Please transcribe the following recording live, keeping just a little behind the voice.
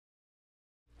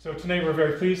So tonight we're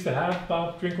very pleased to have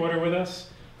Bob Drinkwater with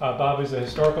us. Bob is a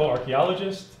historical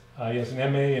archaeologist. He has an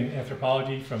MA in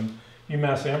anthropology from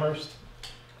UMass Amherst.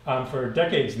 For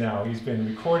decades now, he's been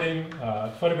recording,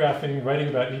 photographing, writing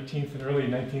about 18th and early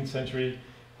 19th century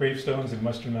gravestones in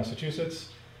western Massachusetts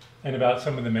and about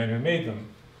some of the men who made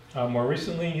them. More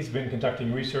recently, he's been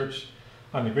conducting research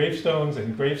on the gravestones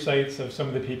and grave sites of some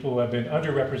of the people who have been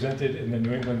underrepresented in the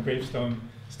New England gravestone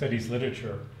studies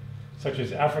literature, such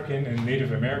as African and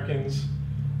Native Americans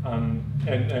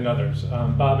and others.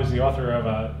 Bob is the author of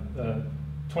a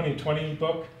 2020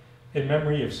 book, In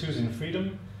Memory of Susan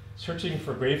Freedom, Searching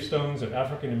for Gravestones of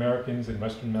African Americans in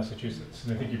Western Massachusetts.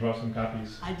 And I think you brought some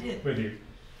copies with you.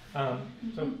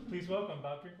 So please welcome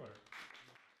Bob Drinkwater.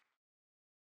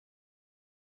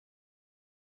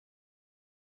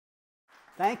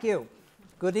 Thank you.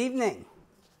 Good evening.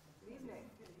 Good evening.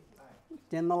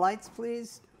 Dim the lights,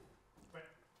 please.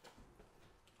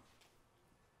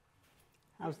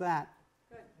 How's that?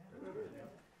 Good.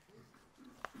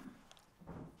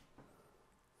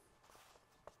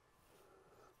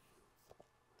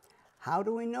 How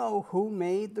do we know who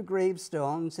made the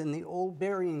gravestones in the old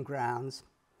burying grounds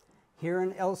here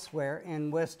and elsewhere in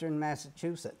western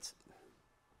Massachusetts?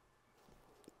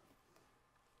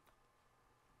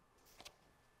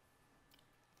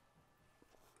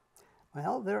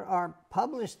 Well, there are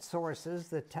published sources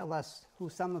that tell us who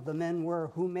some of the men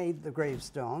were who made the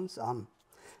gravestones.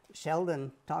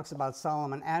 Sheldon talks about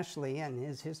Solomon Ashley and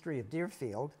his history of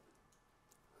Deerfield.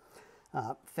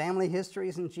 Family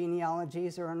histories and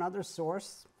genealogies are another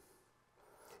source.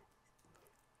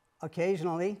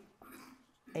 Occasionally,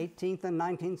 18th and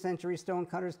 19th century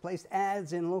stonecutters placed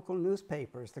ads in local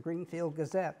newspapers, the Greenfield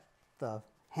Gazette, the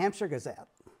Hampshire Gazette.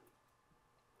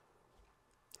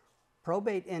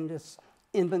 Probate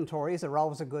inventories are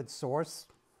always a good source,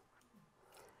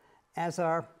 as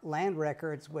are land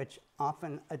records, which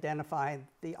often identify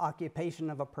the occupation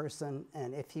of a person,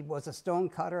 and if he was a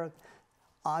stonecutter,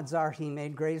 odds are he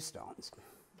made gravestones.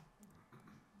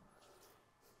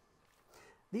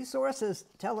 These sources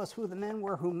tell us who the men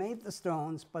were who made the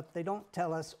stones, but they don't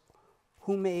tell us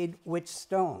who made which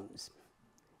stones.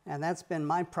 And that's been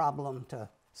my problem to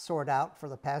sort out for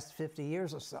the past 50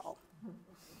 years or so.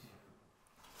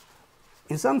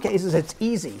 In some cases, it's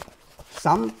easy.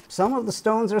 Some of the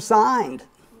stones are signed.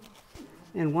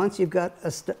 And once you've got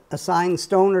a signed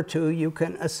stone or two, you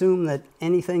can assume that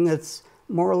anything that's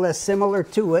more or less similar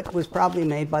to it was probably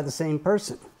made by the same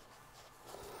person.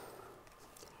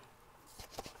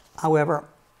 However,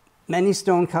 many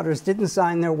stonecutters didn't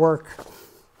sign their work,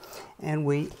 and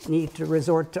we need to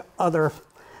resort to other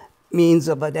means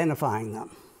of identifying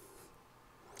them.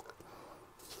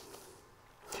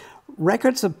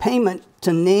 Records of payment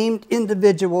to named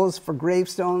individuals for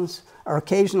gravestones are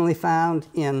occasionally found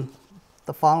in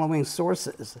the following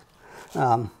sources.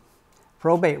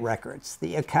 Probate records,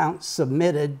 the accounts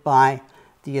submitted by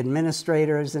the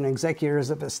administrators and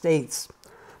executors of estates,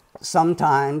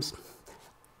 sometimes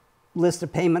list a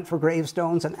payment for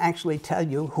gravestones and actually tell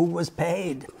you who was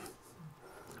paid.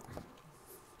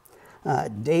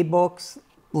 Day books,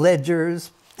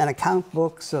 ledgers, and account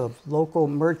books of local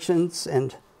merchants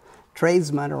and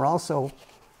tradesmen are also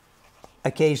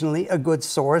occasionally a good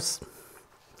source.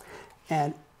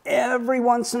 And every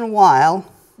once in a while,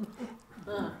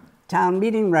 town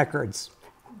meeting records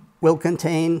will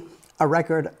contain a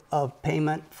record of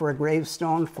payment for a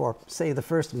gravestone for, say, the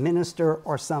first minister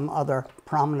or some other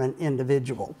prominent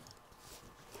individual.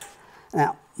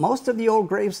 Now, most of the old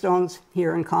gravestones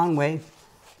here in Conway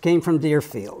came from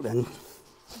Deerfield, and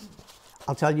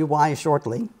I'll tell you why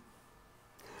shortly.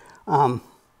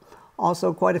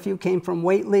 Also, quite a few came from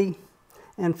Whately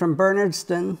and from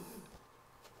Bernardston.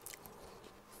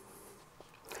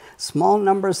 Small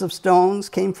numbers of stones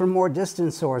came from more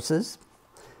distant sources,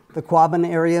 the Quabbin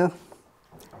area,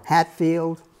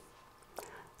 Hatfield,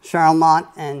 Charlemont,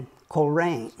 and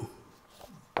Coleraine.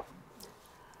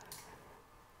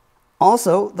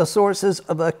 Also, the sources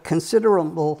of a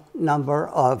considerable number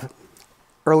of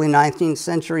early 19th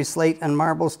century slate and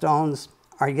marble stones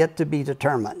are yet to be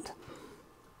determined.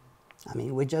 I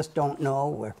mean, we just don't know.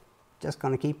 We're just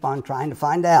going to keep on trying to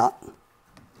find out.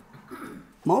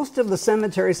 Most of the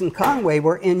cemeteries in Conway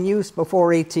were in use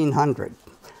before 1800,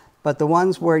 but the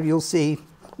ones where you'll see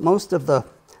most of the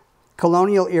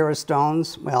colonial era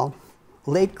stones, well,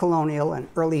 late colonial and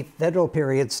early federal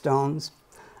period stones,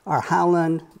 are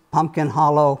Howland, Pumpkin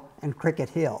Hollow, and Cricket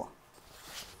Hill.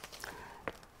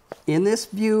 In this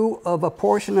view of a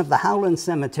portion of the Howland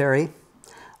Cemetery,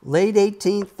 late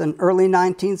 18th and early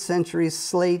 19th century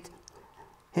slate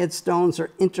headstones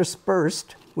are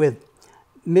interspersed with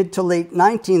mid to late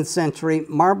 19th century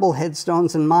marble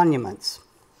headstones and monuments.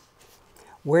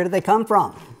 Where did they come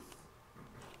from?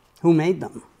 Who made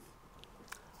them?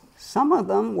 Some of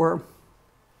them were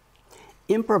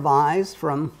improvised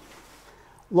from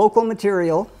local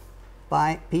material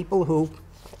by people who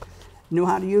knew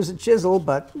how to use a chisel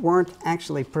but weren't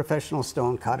actually professional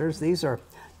stone cutters. These are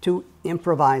two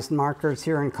improvised markers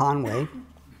here in Conway.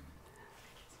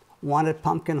 One at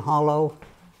Pumpkin Hollow,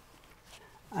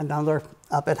 another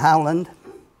up at Howland.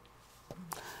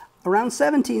 Around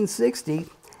 1760,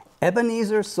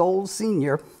 Ebenezer Soule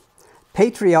Sr.,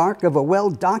 patriarch of a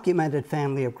well-documented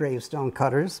family of gravestone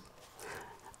cutters,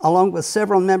 along with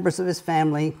several members of his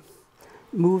family,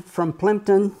 moved from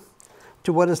Plimpton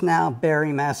to what is now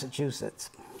Barre,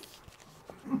 Massachusetts.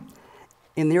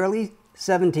 In the early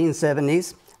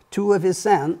 1770s, two of his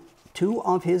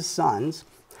sons,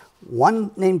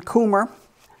 one named Coomer,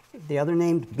 the other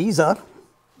named Beza,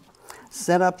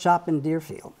 set up shop in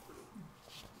Deerfield.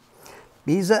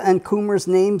 Beza and Coomer's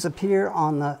names appear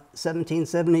on the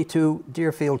 1772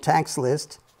 Deerfield tax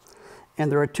list,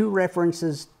 and there are two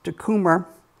references to Coomer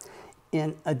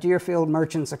in a Deerfield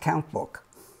merchant's account book.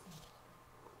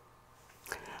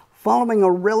 Following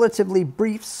a relatively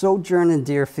brief sojourn in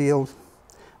Deerfield,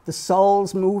 the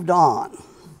Saules moved on,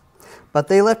 but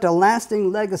they left a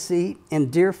lasting legacy in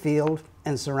Deerfield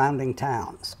and surrounding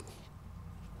towns.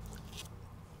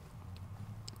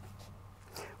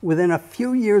 Within a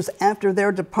few years after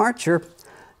their departure,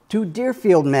 two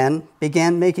Deerfield men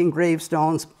began making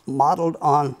gravestones modeled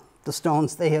on the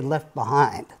stones they had left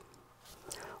behind.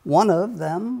 One of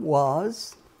them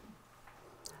was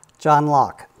John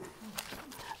Locke.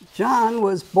 John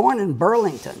was born in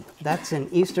Burlington, that's in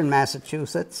eastern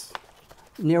Massachusetts,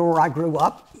 near where I grew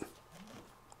up.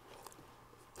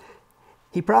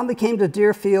 He probably came to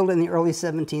Deerfield in the early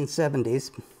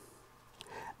 1770s,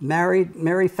 married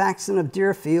Mary Faxon of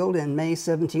Deerfield in May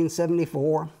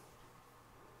 1774.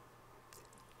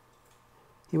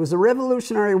 He was a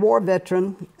Revolutionary War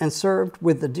veteran and served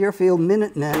with the Deerfield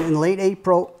Minutemen in late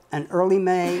April and early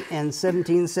May in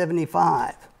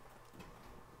 1775.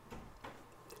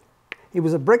 He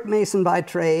was a brick mason by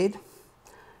trade,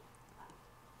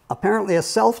 apparently a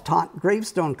self-taught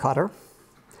gravestone cutter,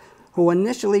 who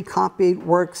initially copied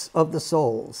works of the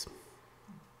Saules.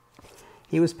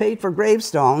 He was paid for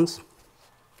gravestones.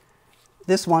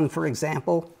 This one, for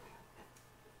example.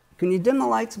 Can you dim the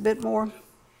lights a bit more?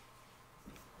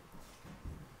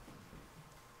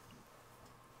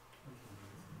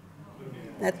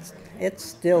 It's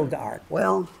still dark.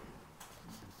 Well,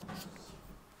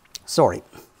 sorry.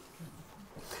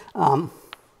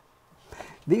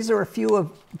 These are a few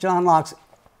of John Locke's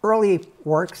early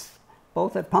works,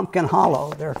 both at Pumpkin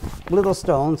Hollow. They're little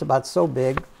stones about so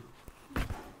big.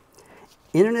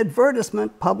 In an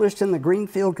advertisement published in the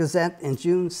Greenfield Gazette in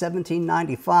June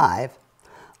 1795,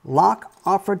 Locke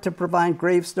offered to provide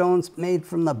gravestones made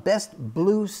from the best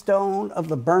blue stone of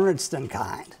the Bernardston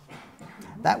kind.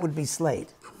 That would be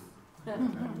slate.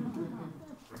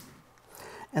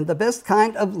 And the best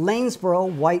kind of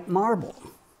Lanesboro white marble.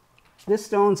 This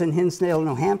stone's in Hinsdale,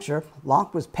 New Hampshire.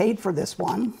 Locke was paid for this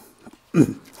one.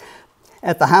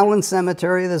 At the Howland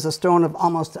Cemetery, there's a stone of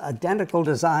almost identical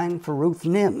design for Ruth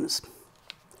Nims,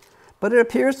 but it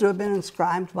appears to have been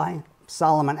inscribed by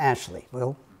Solomon Ashley.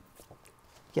 We'll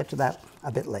get to that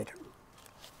a bit later.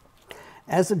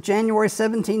 As of January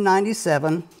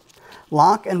 1797,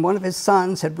 Locke and one of his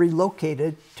sons had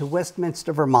relocated to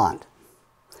Westminster, Vermont.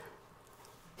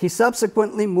 He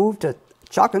subsequently moved to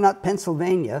Chocoanut,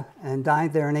 Pennsylvania, and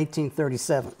died there in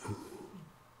 1837.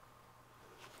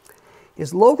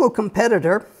 His local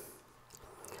competitor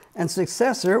and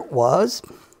successor was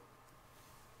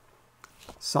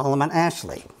Solomon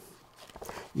Ashley,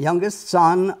 youngest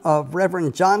son of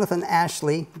Reverend Jonathan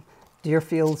Ashley,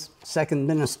 Deerfield's second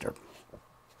minister.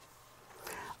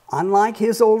 Unlike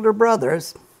his older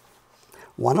brothers,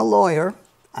 one a lawyer,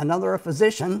 another a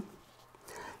physician,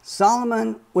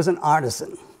 Solomon was an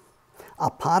artisan, a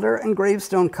potter and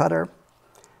gravestone cutter,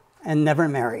 and never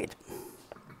married.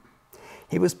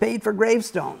 He was paid for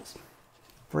gravestones.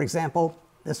 For example,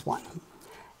 this one.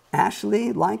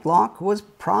 Ashley, like Locke, was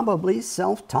probably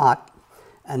self-taught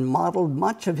and modeled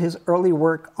much of his early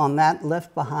work on that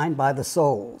left behind by the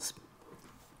Saules.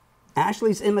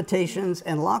 Ashley's imitations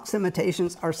and Locke's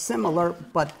imitations are similar,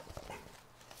 but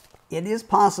it is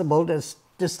possible to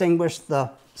distinguish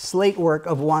the slate work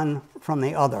of one from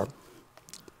the other.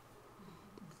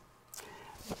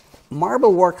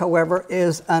 Marble work, however,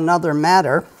 is another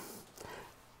matter.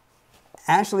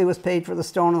 Ashley was paid for the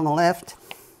stone on the left.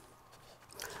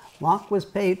 Locke was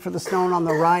paid for the stone on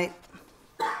the right.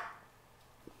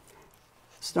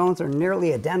 stones are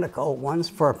nearly identical. One's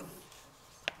for,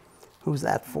 who's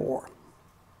that for?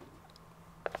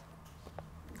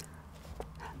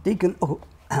 Deacon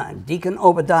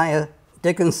Obadiah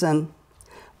Dickinson.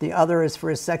 The other is for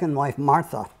his second wife,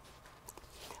 Martha.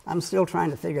 I'm still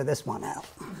trying to figure this one out.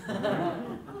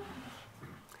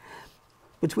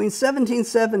 Between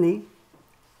 1770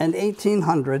 and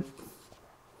 1800,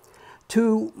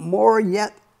 two or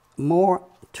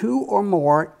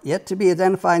more yet to be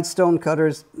identified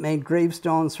stonecutters made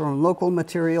gravestones from local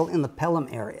material in the Pelham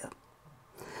area.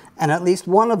 And at least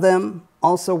one of them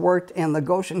also worked in the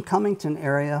Goshen-Cummington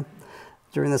area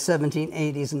during the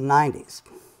 1780s and 90s.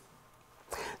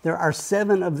 There are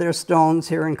 7 of their stones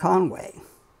here in Conway.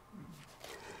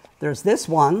 There's this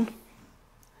one,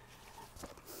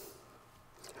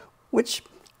 which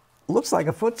looks like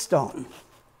a footstone,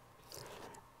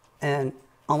 and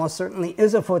almost certainly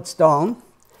is a footstone.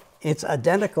 It's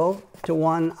identical to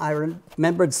one I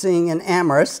remembered seeing in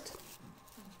Amherst.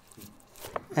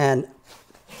 And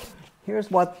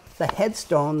here's what the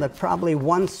headstone that probably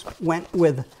once went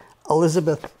with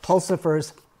Elizabeth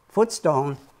Pulsifer's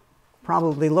footstone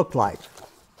probably looked like.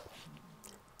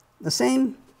 The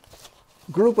same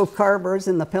group of carvers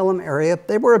in the Pelham area,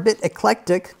 they were a bit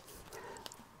eclectic.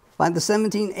 By the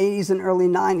 1780s and early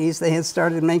 90s, they had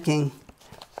started making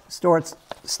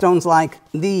stones like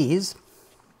these.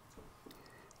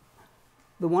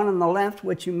 The one on the left,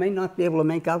 which you may not be able to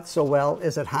make out so well,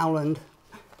 is at Howland.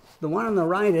 The one on the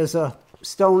right is a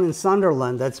stone in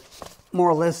Sunderland that's more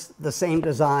or less the same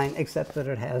design, except that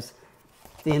it has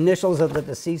the initials of the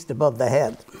deceased above the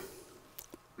head.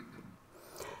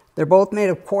 They're both made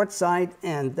of quartzite,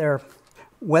 and they're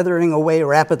weathering away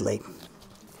rapidly.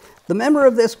 The member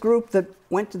of this group that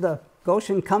went to the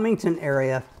Goshen-Cummington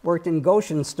area worked in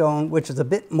Goshen stone, which is a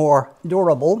bit more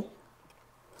durable.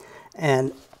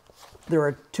 And there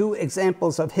are 2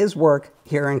 examples of his work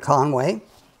here in Conway.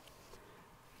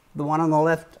 The one on the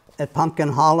left at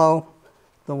Pumpkin Hollow,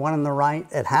 the one on the right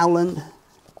at Howland.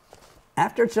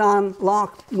 After John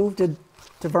Locke moved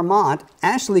to Vermont,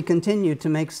 Ashley continued to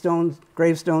make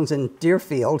gravestones in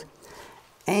Deerfield,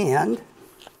 and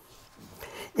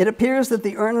it appears that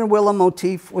the urn and willow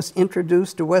motif was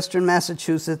introduced to western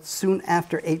Massachusetts soon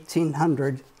after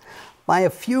 1800 by a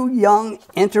few young,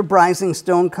 enterprising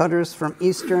stonecutters from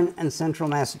eastern and central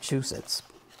Massachusetts.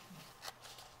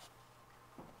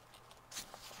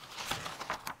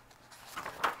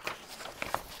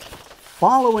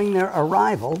 Following their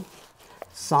arrival,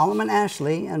 Solomon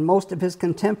Ashley and most of his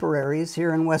contemporaries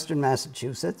here in western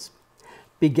Massachusetts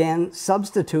began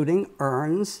substituting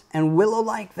urns and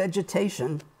willow-like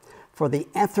vegetation for the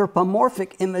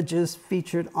anthropomorphic images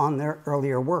featured on their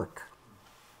earlier work.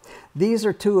 These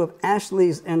are 2 of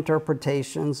Ashley's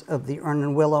interpretations of the urn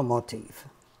and willow motif.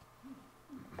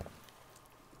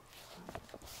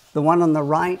 The one on the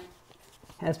right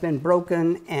has been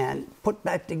broken and put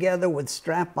back together with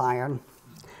strap iron.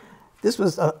 This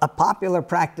was a popular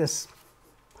practice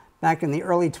back in the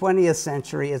early 20th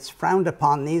century. It's frowned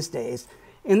upon these days.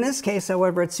 In this case,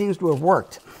 however, it seems to have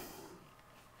worked.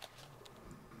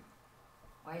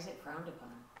 Why is it frowned upon?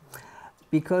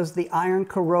 Because the iron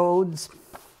corrodes.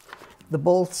 The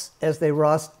bolts, as they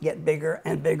rust, get bigger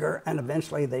and bigger, and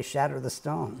eventually they shatter the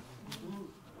stone.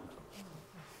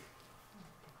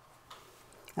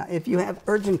 Now, if you have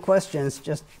urgent questions,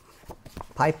 just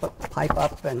pipe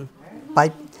up and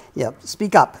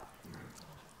speak up.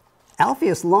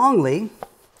 Alpheus Longley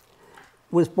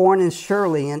was born in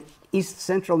Shirley in east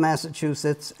central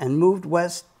Massachusetts and moved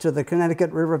west to the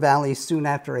Connecticut River Valley soon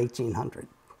after 1800.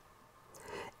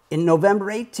 In November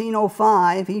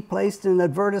 1805, he placed an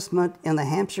advertisement in the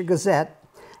Hampshire Gazette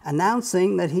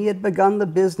announcing that he had begun the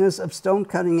business of stone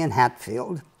cutting in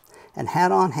Hatfield and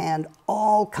had on hand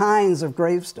all kinds of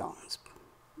gravestones.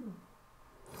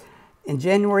 In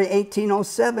January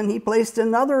 1807, he placed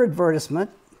another advertisement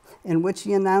in which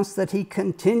he announced that he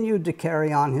continued to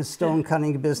carry on his stone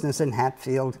cutting business in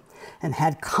Hatfield and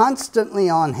had constantly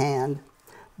on hand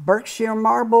Berkshire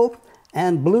marble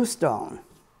and bluestone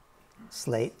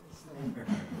slate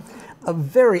of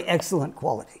very excellent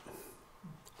quality.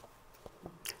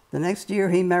 The next year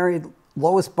he married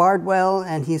Lois Bardwell,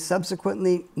 and he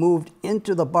subsequently moved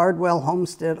into the Bardwell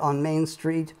homestead on Main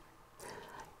Street.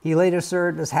 He later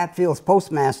served as Hatfield's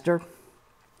postmaster.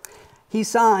 He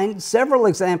signed several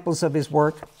examples of his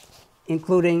work,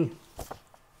 including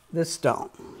this stone.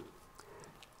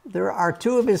 There are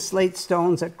 2 of his slate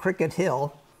stones at Cricket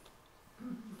Hill.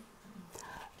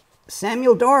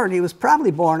 Samuel Doherty was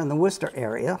probably born in the Worcester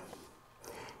area.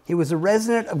 He was a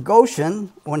resident of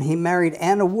Goshen when he married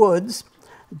Anna Woods,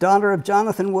 daughter of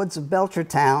Jonathan Woods of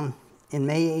Belchertown in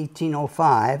May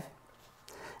 1805,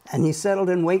 and he settled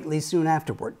in Whately soon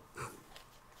afterward.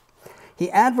 He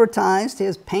advertised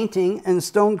his painting and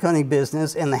stone cutting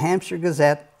business in the Hampshire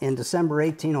Gazette in December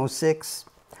 1806,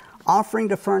 offering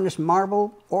to furnish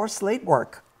marble or slate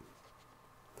work.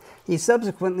 He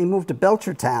subsequently moved to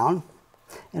Belchertown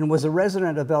and was a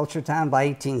resident of Belchertown by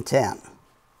 1810.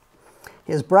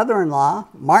 His brother-in-law,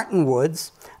 Martin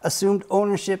Woods, assumed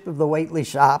ownership of the Whately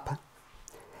shop.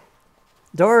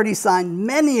 Doherty signed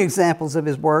many examples of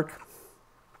his work,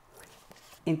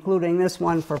 including this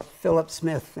one for Philip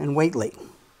Smith in Whately.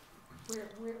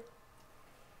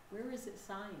 Where is it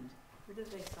signed? Where did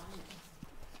they sign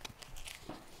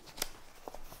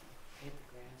it?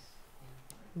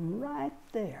 Right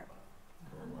there.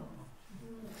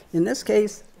 In this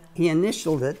case, he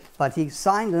initialed it, but he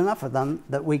signed enough of them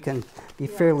that we can be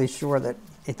fairly sure that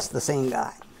it's the same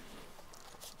guy.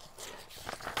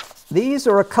 These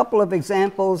are a couple of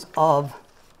examples of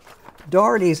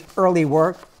Doherty's early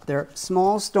work. They're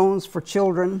small stones for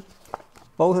children.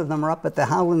 Both of them are up at the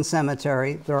Howland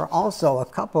Cemetery. There are also a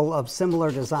couple of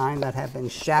similar design that have been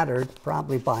shattered,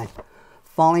 probably by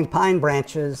falling pine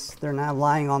branches. They're now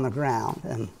lying on the ground,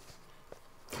 and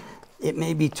it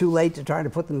may be too late to try to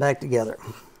put them back together.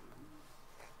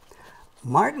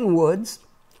 Martin Woods,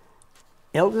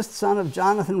 eldest son of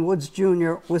Jonathan Woods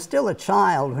Jr., was still a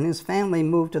child when his family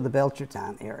moved to the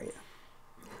Belchertown area.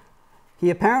 He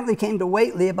apparently came to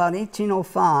Whately about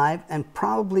 1805 and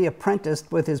probably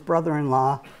apprenticed with his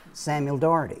brother-in-law, Samuel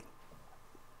Doherty.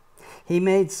 He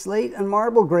made slate and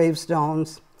marble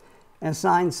gravestones and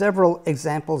signed several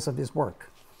examples of his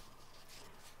work.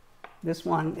 This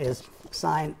one is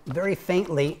signed very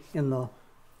faintly in the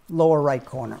lower right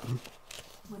corner.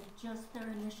 With just their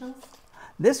initials?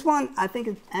 This one, I think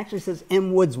it actually says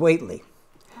M. Woods Whately.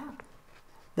 Oh.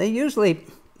 They usually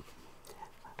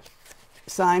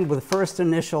signed with first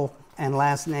initial and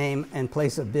last name and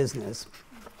place of business.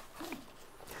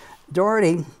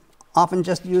 Doherty often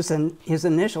just used his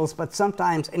initials, but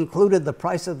sometimes included the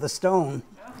price of the stone.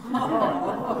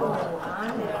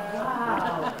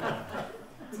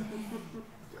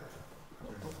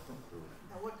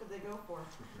 What did they go for?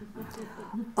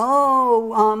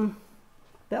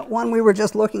 That one we were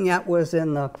just looking at was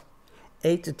in the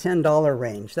 $8 to $10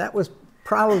 range. That was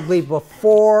probably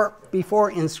before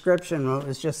inscription, when it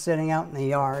was just sitting out in the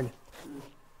yard.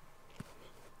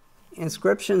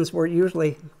 Inscriptions were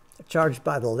usually charged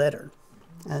by the letter,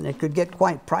 and it could get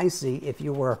quite pricey if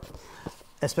you were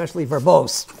especially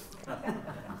verbose.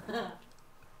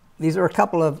 These are a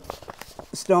couple of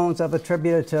stones I've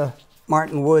attributed to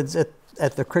Martin Woods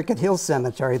at the Cricket Hill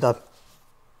Cemetery. The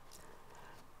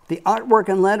artwork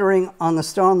and lettering on the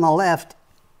stone on the left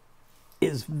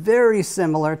is very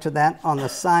similar to that on the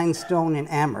signed stone in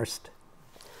Amherst.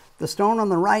 The stone on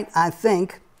the right, I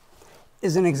think,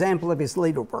 is an example of his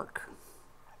later work.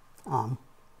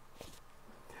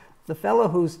 The fellow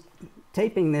who's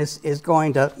taping this is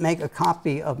going to make a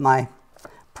copy of my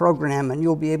program, and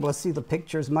you'll be able to see the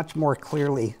pictures much more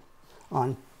clearly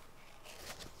on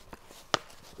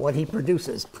what he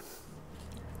produces.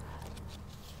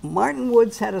 Martin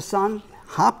Woods had a son,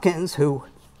 Hopkins, who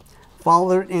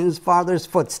followed in his father's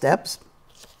footsteps.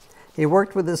 He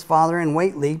worked with his father in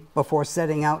Whately before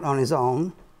setting out on his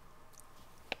own.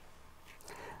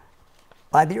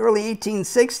 By the early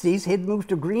 1860s, he'd moved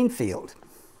to Greenfield.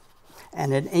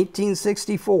 And in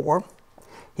 1864,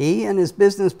 he and his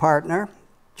business partner,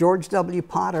 George W.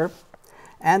 Potter,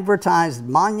 advertised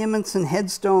monuments and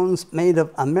headstones made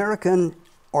of American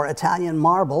or Italian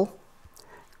marble,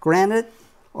 granite,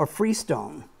 or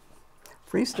freestone.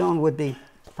 Freestone would be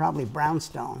probably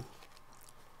brownstone.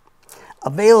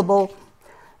 Available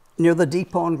near the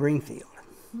depot in Greenfield,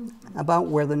 about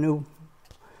where the new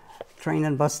train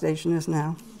and bus station is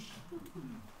now.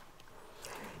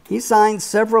 He signed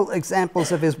several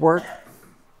examples of his work,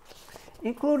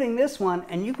 including this one,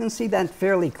 and you can see that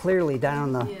fairly clearly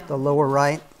down the lower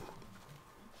right.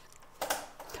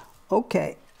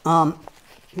 Okay.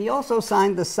 He also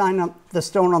signed the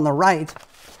stone on the right.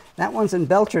 That one's in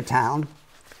Belchertown,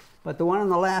 but the one on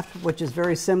the left, which is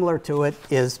very similar to it,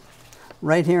 is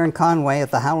right here in Conway at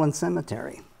the Howland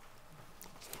Cemetery.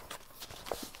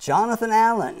 Jonathan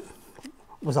Allen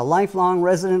was a lifelong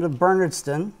resident of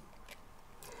Bernardston.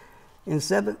 In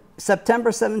September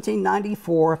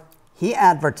 1794, he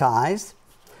advertised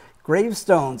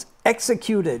gravestones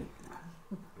executed.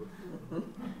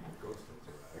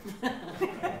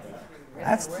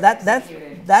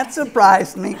 That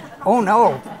surprised me. Oh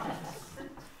no.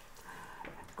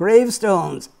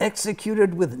 Gravestones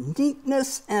executed with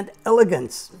neatness and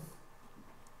elegance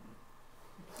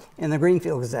in the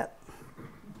Greenfield Gazette.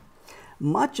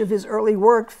 Much of his early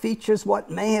work features what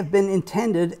may have been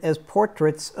intended as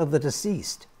portraits of the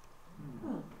deceased.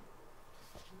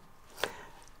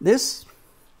 This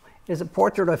is a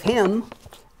portrait of him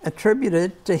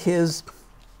attributed to his,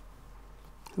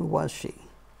 who was she?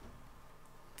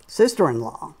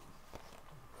 Sister-in-law,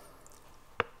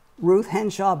 Ruth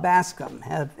Henshaw Bascom.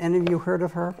 Have any of you heard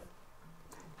of her?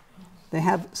 They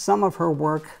have some of her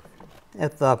work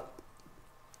at the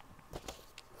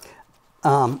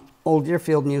Old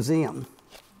Deerfield Museum.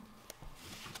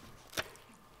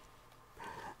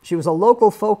 She was a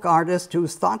local folk artist who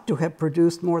is thought to have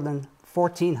produced more than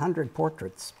 1,400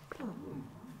 portraits.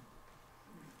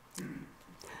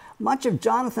 Much of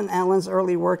Jonathan Allen's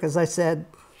early work, as I said,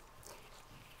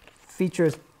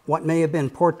 features what may have been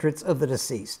portraits of the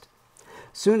deceased.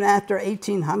 Soon after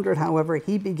 1800, however,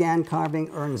 he began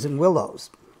carving urns and willows.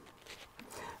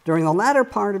 During the latter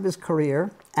part of his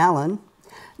career, Allen,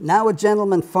 now a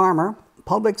gentleman farmer,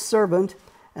 public servant,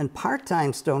 and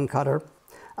part-time stonecutter,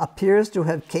 appears to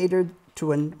have catered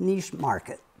to a niche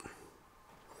market.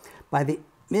 By the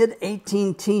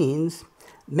mid-18-teens,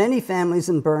 many families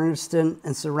in Bernardston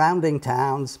and surrounding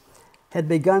towns had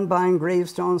begun buying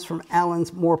gravestones from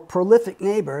Allen's more prolific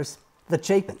neighbors, the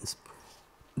Chapins.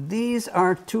 These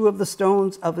are two of the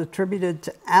stones attributed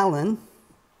to Allen.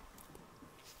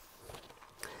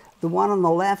 The one on the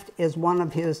left is one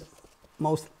of his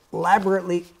most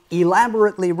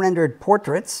elaborately rendered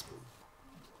portraits,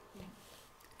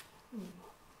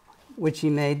 which he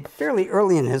made fairly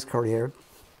early in his career.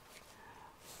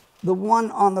 The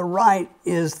one on the right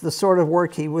is the sort of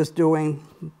work he was doing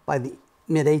by the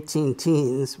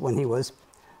mid-18-teens when he was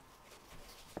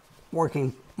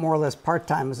working more or less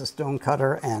part-time as a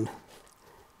stonecutter and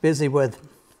busy with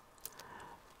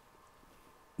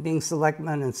being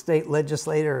selectman and state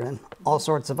legislator and all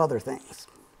sorts of other things.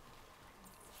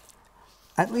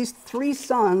 At least 3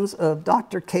 sons of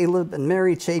Dr. Caleb and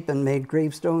Mary Chapin made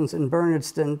gravestones in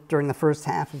Bernardston during the first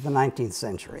half of the 19th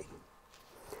century.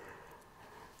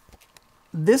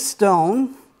 This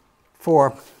stone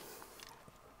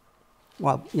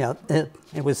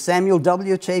it was Samuel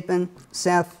W. Chapin,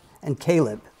 Seth, and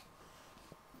Caleb.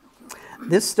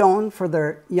 This stone for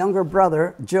their younger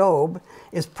brother, Job,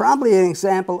 is probably an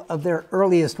example of their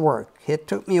earliest work. It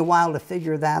took me a while to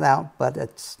figure that out, but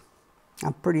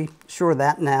I'm pretty sure of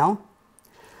that now.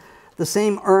 The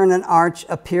same urn and arch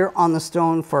appear on the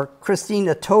stone for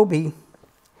Christina Toby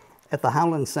at the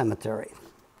Howland Cemetery.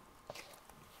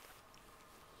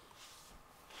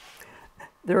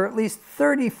 There are at least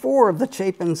 34 of the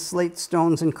Chapin slate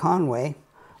stones in Conway.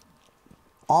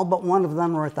 All but one of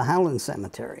them are at the Howland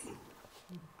Cemetery.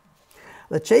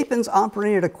 The Chapins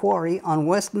operated a quarry on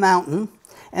West Mountain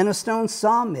and a stone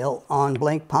sawmill on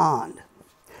Blake Pond.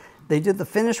 They did the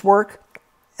finished work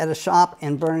at a shop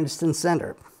in Bernardston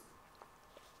Center.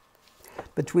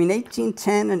 Between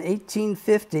 1810 and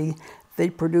 1850, they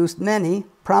produced many,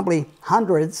 probably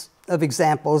hundreds, of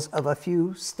examples of a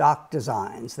few stock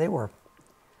designs. They were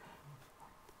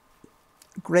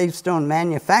gravestone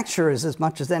manufacturers as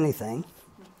much as anything.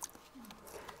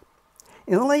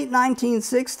 In the late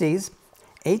 1960s,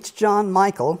 H. John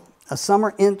Michael, a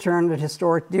summer intern at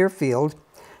Historic Deerfield,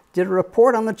 did a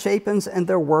report on the Chapins and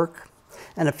their work,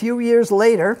 and a few years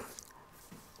later,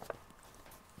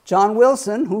 John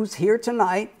Wilson, who's here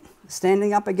tonight,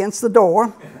 standing up against the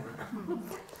door,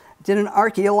 did an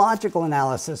archaeological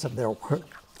analysis of their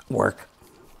work.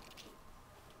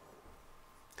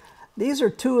 These are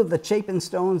two of the Chapin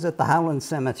stones at the Howland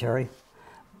Cemetery.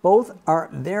 Both are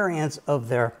variants of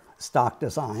their stock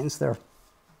designs. They're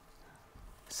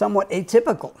somewhat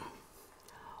atypical.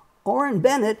 Orrin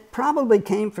Bennett probably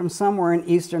came from somewhere in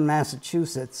eastern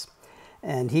Massachusetts,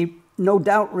 and he no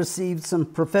doubt received some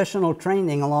professional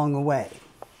training along the way.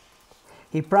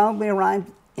 He probably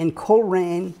arrived in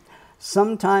Coleraine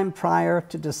sometime prior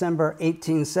to December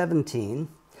 1817,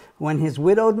 when his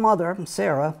widowed mother,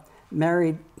 Sarah,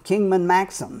 married Kingman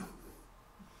Maxim.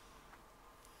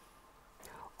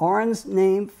 Orrin's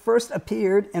name first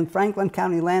appeared in Franklin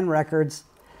County land records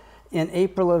in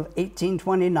April of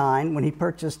 1829 when he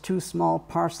purchased 2 small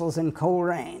parcels in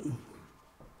Coleraine.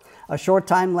 A short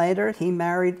time later, he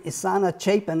married Isana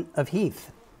Chapin of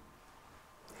Heath.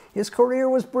 His career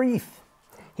was brief.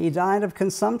 He died of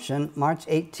consumption March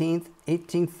 18,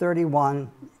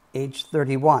 1831, age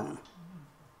 31.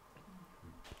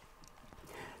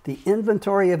 The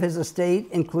inventory of his estate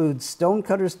includes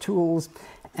stonecutter's tools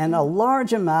and a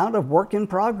large amount of work in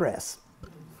progress.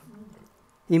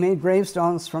 He made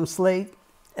gravestones from slate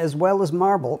as well as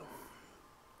marble.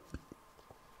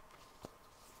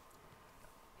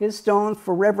 His stone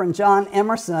for Reverend John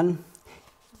Emerson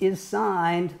is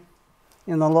signed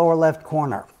in the lower left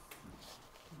corner.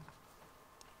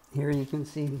 Here you can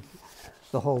see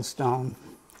the whole stone.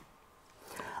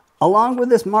 Along with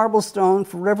this marble stone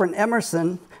for Reverend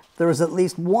Emerson, there is at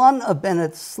least one of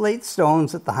Bennett's slate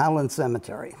stones at the Howland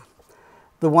Cemetery.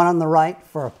 The one on the right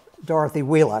for Dorothy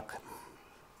Wheelock.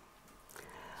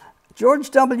 George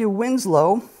W.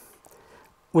 Winslow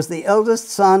was the eldest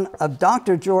son of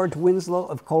Dr. George Winslow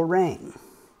of Coleraine.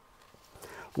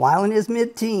 While in his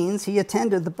mid-teens, he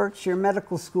attended the Berkshire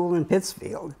Medical School in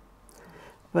Pittsfield.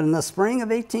 But in the spring of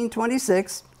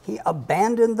 1826, he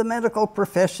abandoned the medical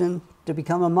profession to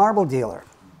become a marble dealer.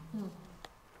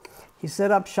 He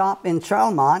set up shop in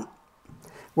Charlemont,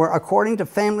 where, according to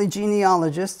family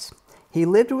genealogists, he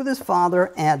lived with his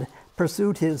father and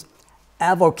pursued his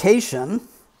avocation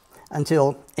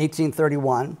until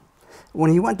 1831,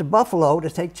 when he went to Buffalo to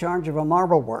take charge of a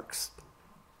marble works.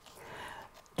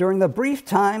 During the brief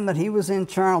time that he was in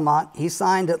Charlemont, he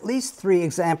signed at least 3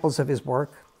 examples of his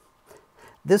work.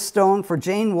 This stone for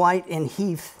Jane White in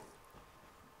Heath,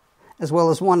 as well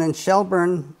as one in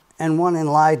Shelburne and one in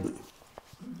Leiden.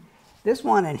 This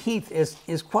one in Heath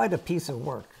is quite a piece of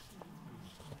work.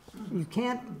 You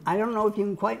can't, I don't know if you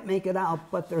can quite make it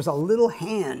out, but there's a little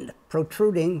hand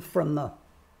protruding from the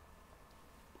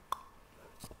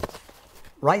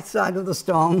right side of the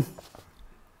stone,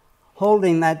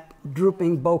 holding that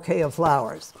drooping bouquet of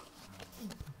flowers.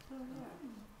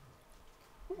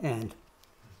 And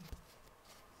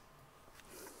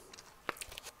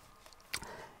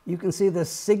you can see the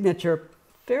signature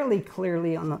fairly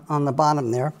clearly on the bottom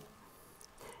there.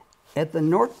 At the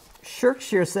North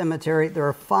Shropshire Cemetery, there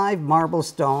are 5 marble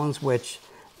stones which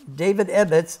David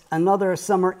Ebbets, another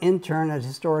summer intern at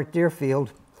Historic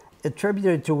Deerfield,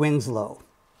 attributed to Winslow.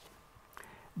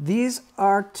 These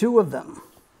are 2 of them.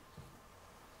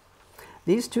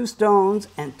 These 2 stones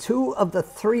and 2 of the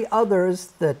 3 others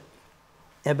that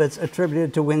Ebbets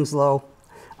attributed to Winslow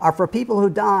are for people who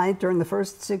died during the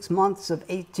first 6 months of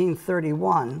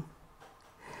 1831.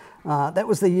 That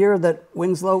was the year that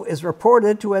Winslow is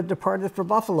reported to have departed for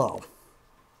Buffalo.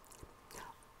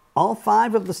 All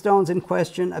 5 of the stones in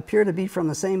question appear to be from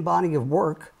the same body of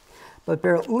work, but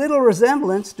bear little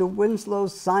resemblance to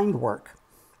Winslow's signed work.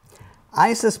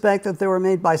 I suspect that they were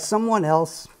made by someone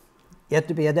else, yet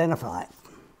to be identified.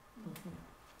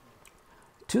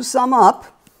 To sum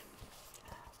up,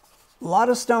 a lot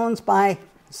of stones by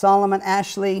Solomon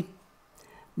Ashley,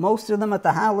 most of them at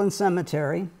the Howland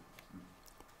Cemetery.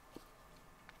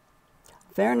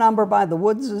 A fair number by the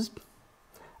Woodses,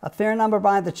 a fair number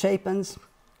by the Chapins,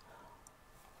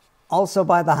 also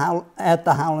by at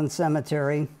the Howland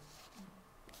Cemetery.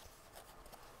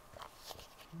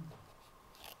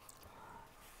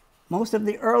 Most of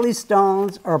the early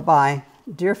stones are by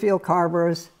Deerfield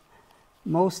carvers.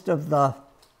 Most of the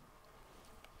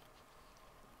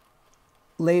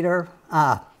later,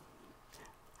 I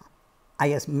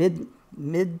guess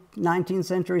mid-19th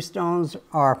century stones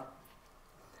are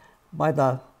by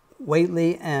the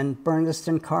Whately and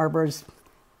Burniston carvers.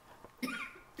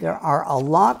 There are a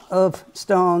lot of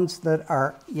stones that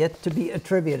are yet to be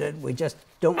attributed. We just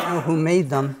don't know who made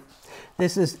them.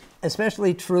 This is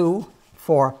especially true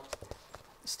for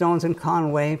stones in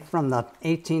Conway from the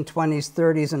 1820s,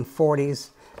 30s, and 40s.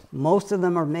 Most of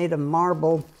them are made of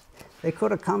marble. They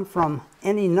could have come from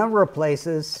any number of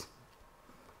places,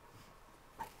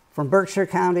 from Berkshire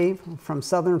County, from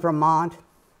southern Vermont,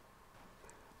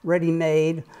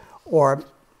 ready-made, or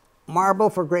marble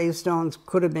for gravestones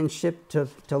could have been shipped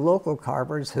to local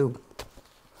carvers who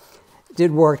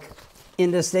did work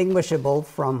indistinguishable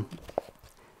from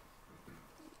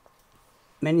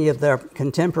many of their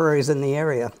contemporaries in the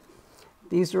area.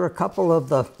 These are a couple of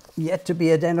the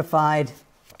yet-to-be-identified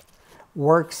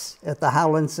works at the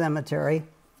Howland Cemetery.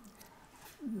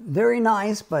 Very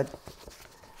nice, but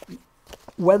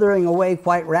weathering away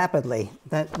quite rapidly.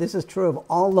 This is true of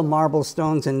all the marble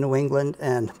stones in New England,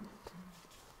 and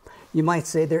you might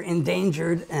say they're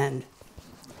endangered, and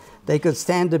they could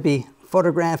stand to be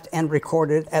photographed and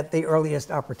recorded at the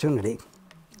earliest opportunity,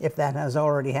 if that has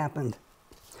already happened.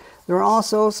 There are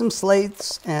also some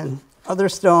slates and other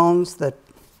stones that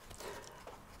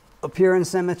appear in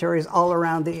cemeteries all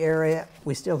around the area.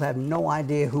 We still have no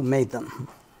idea who made them.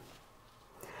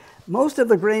 Most of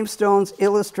the gravestones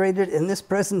illustrated in this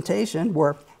presentation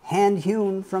were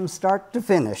hand-hewn from start to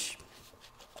finish.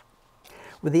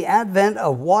 With the advent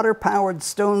of water-powered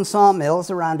stone sawmills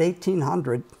around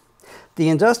 1800, the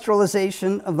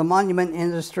industrialization of the monument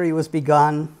industry was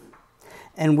begun,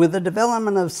 and with the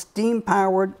development of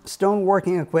steam-powered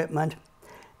stoneworking equipment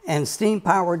and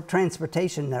steam-powered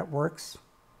transportation networks,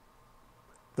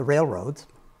 the railroads,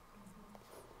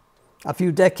 a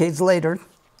few decades later,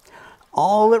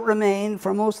 all that remained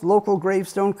for most local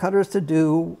gravestone cutters to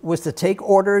do was to take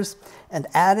orders and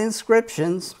add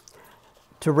inscriptions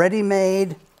to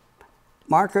ready-made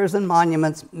markers and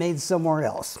monuments made somewhere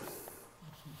else.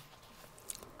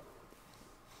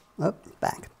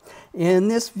 Back. In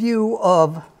this view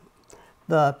of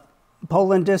the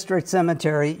Poland District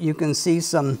Cemetery, you can see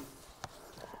some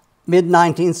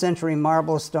mid-19th century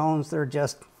marble stones. They're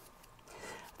just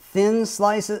thin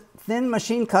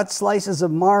machine-cut slices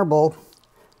of marble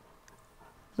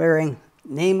bearing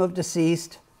name of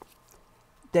deceased,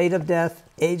 date of death,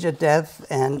 age of death,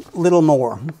 and little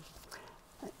more.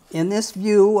 In this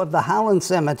view of the Howland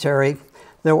Cemetery,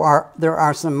 there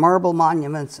are some marble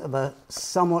monuments of a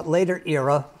somewhat later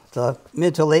era, the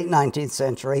mid to late 19th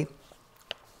century.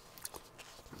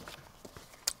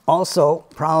 Also,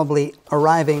 probably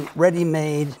arriving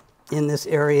ready-made in this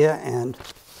area and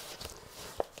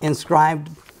inscribed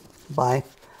by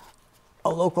a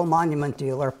local monument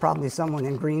dealer, probably someone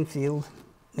in Greenfield,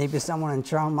 maybe someone in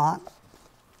Charlemont.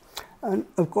 And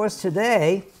of course,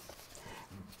 today,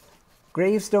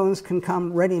 gravestones can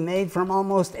come ready-made from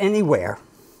almost anywhere.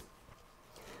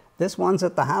 This one's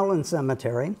at the Howland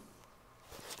Cemetery.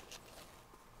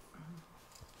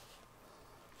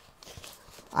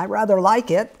 I rather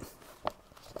like it,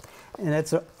 and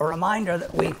it's a reminder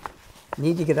that we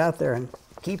need to get out there and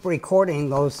keep recording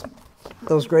those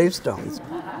gravestones.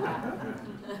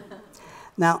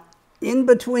 Now, in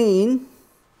between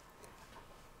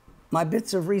my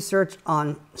bits of research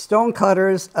on stone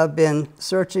cutters, I've been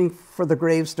searching for the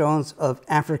gravestones of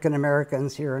African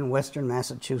Americans here in Western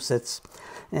Massachusetts.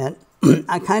 And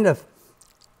I kind of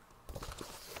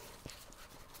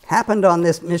happened on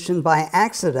this mission by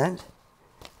accident.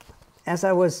 As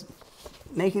I was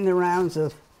making the rounds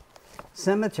of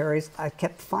cemeteries, I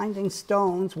kept finding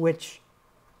stones which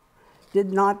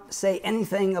did not say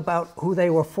anything about who they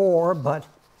were for, but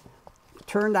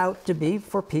turned out to be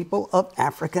for people of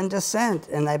African descent.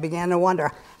 And I began to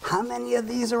wonder, how many of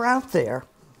these are out there?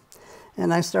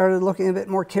 And I started looking a bit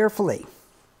more carefully.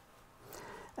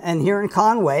 And here in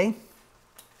Conway,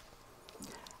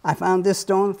 I found this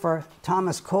stone for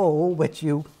Thomas Cole, which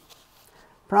you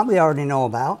probably already know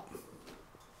about.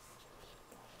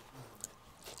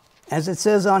 As it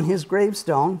says on his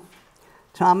gravestone,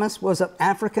 Thomas was of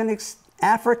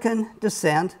African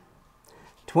descent,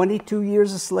 22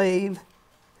 years a slave,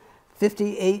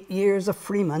 58 years a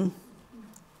freeman.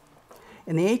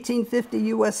 In the 1850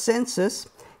 U.S. Census,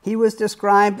 he was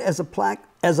described as a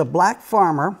black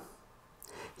farmer.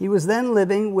 He was then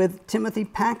living with Timothy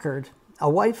Packard, a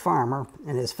white farmer,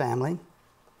 and his family.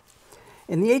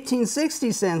 In the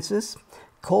 1860 census,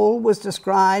 Cole was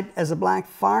described as a black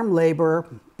farm laborer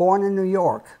born in New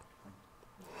York.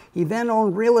 He then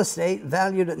owned real estate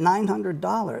valued at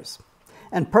 $900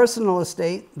 and personal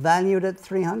estate valued at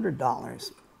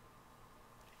 $300.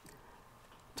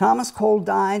 Thomas Cole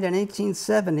died in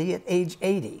 1870 at age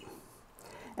 80.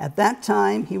 At that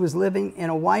time, he was living in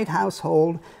a white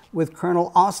household with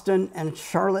Colonel Austin and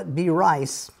Charlotte B.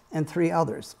 Rice and 3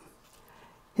 others.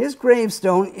 His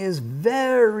gravestone is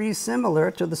very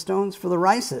similar to the stones for the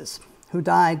Rices, who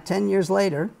died 10 years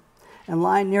later and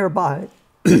lie nearby,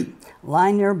 in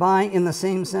the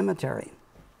same cemetery.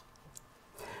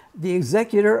 The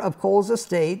executor of Cole's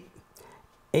estate,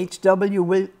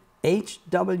 H.W.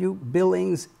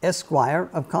 Billings, Esquire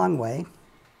of Conway,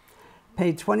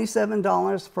 paid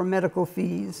 $27 for medical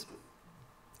fees,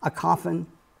 a coffin,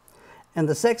 and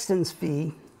the sexton's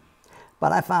fee,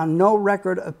 but I found no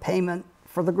record of payment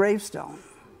for the gravestone.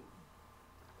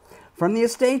 From the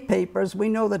estate papers, we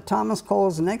know that Thomas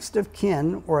Cole's next of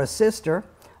kin were a sister,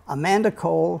 Amanda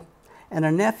Cole, and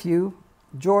a nephew,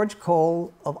 George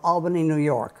Cole of Albany, New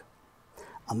York.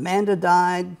 Amanda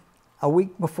died a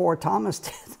week before Thomas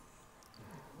did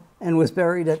and was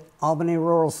buried at Albany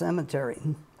Rural Cemetery.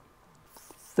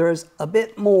 There's a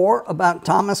bit more about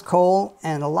Thomas Cole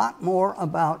and a lot more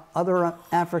about other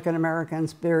African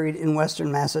Americans buried in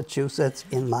Western Massachusetts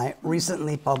in my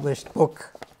recently published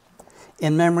book,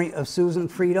 In Memory of Susan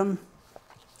Freedom.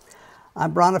 I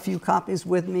brought a few copies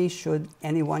with me should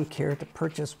anyone care to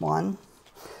purchase one,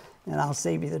 and I'll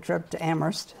save you the trip to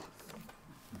Amherst.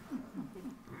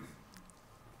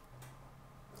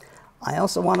 I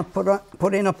also want to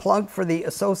put in a plug for the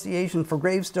Association for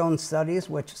Gravestone Studies,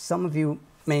 which some of you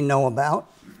may know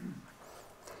about.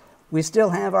 We still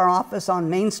have our office on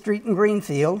Main Street in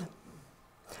Greenfield.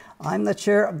 I'm the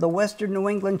chair of the Western New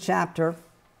England chapter.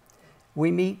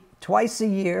 We meet twice a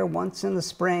year, once in the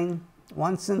spring,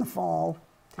 once in the fall.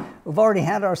 We've already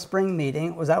had our spring meeting.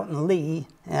 It was out in Lee,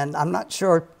 and I'm not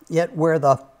sure yet where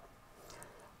the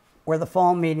where the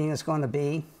fall meeting is going to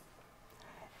be.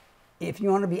 If you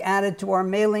want to be added to our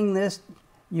mailing list,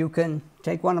 you can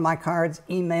take one of my cards,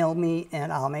 email me,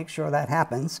 and I'll make sure that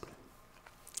happens.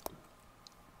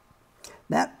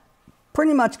 That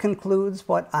pretty much concludes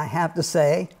what I have to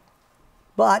say,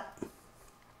 but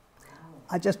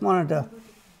I just wanted to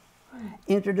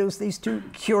introduce these two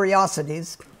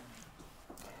curiosities.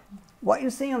 What you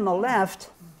see on the left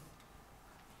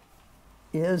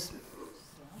is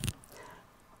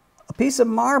a piece of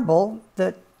marble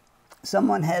that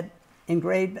someone had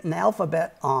engraved an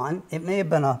alphabet on. It may have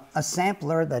been a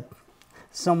sampler that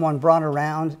someone brought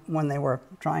around when they were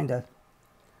trying to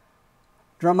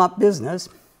drum up business.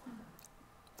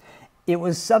 It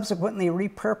was subsequently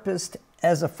repurposed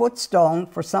as a footstone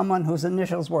for someone whose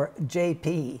initials were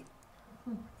JP.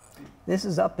 This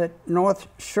is up at North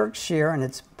Shropshire, and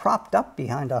it's propped up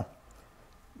behind a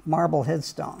marble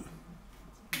headstone.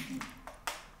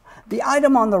 The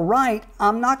item on the right,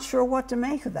 I'm not sure what to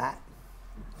make of that.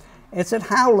 It's at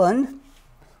Howland.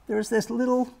 There's this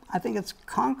little, I think it's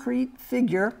concrete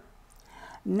figure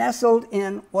nestled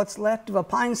in what's left of a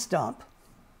pine stump.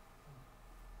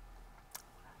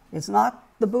 It's not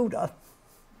the Buddha.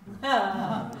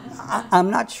 I'm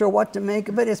not sure what to make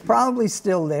of it. It's probably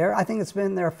still there. I think it's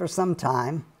been there for some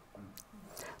time.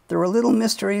 There are little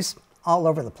mysteries all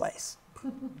over the place.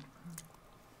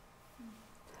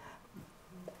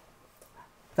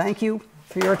 Thank you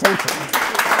for your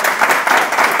attention.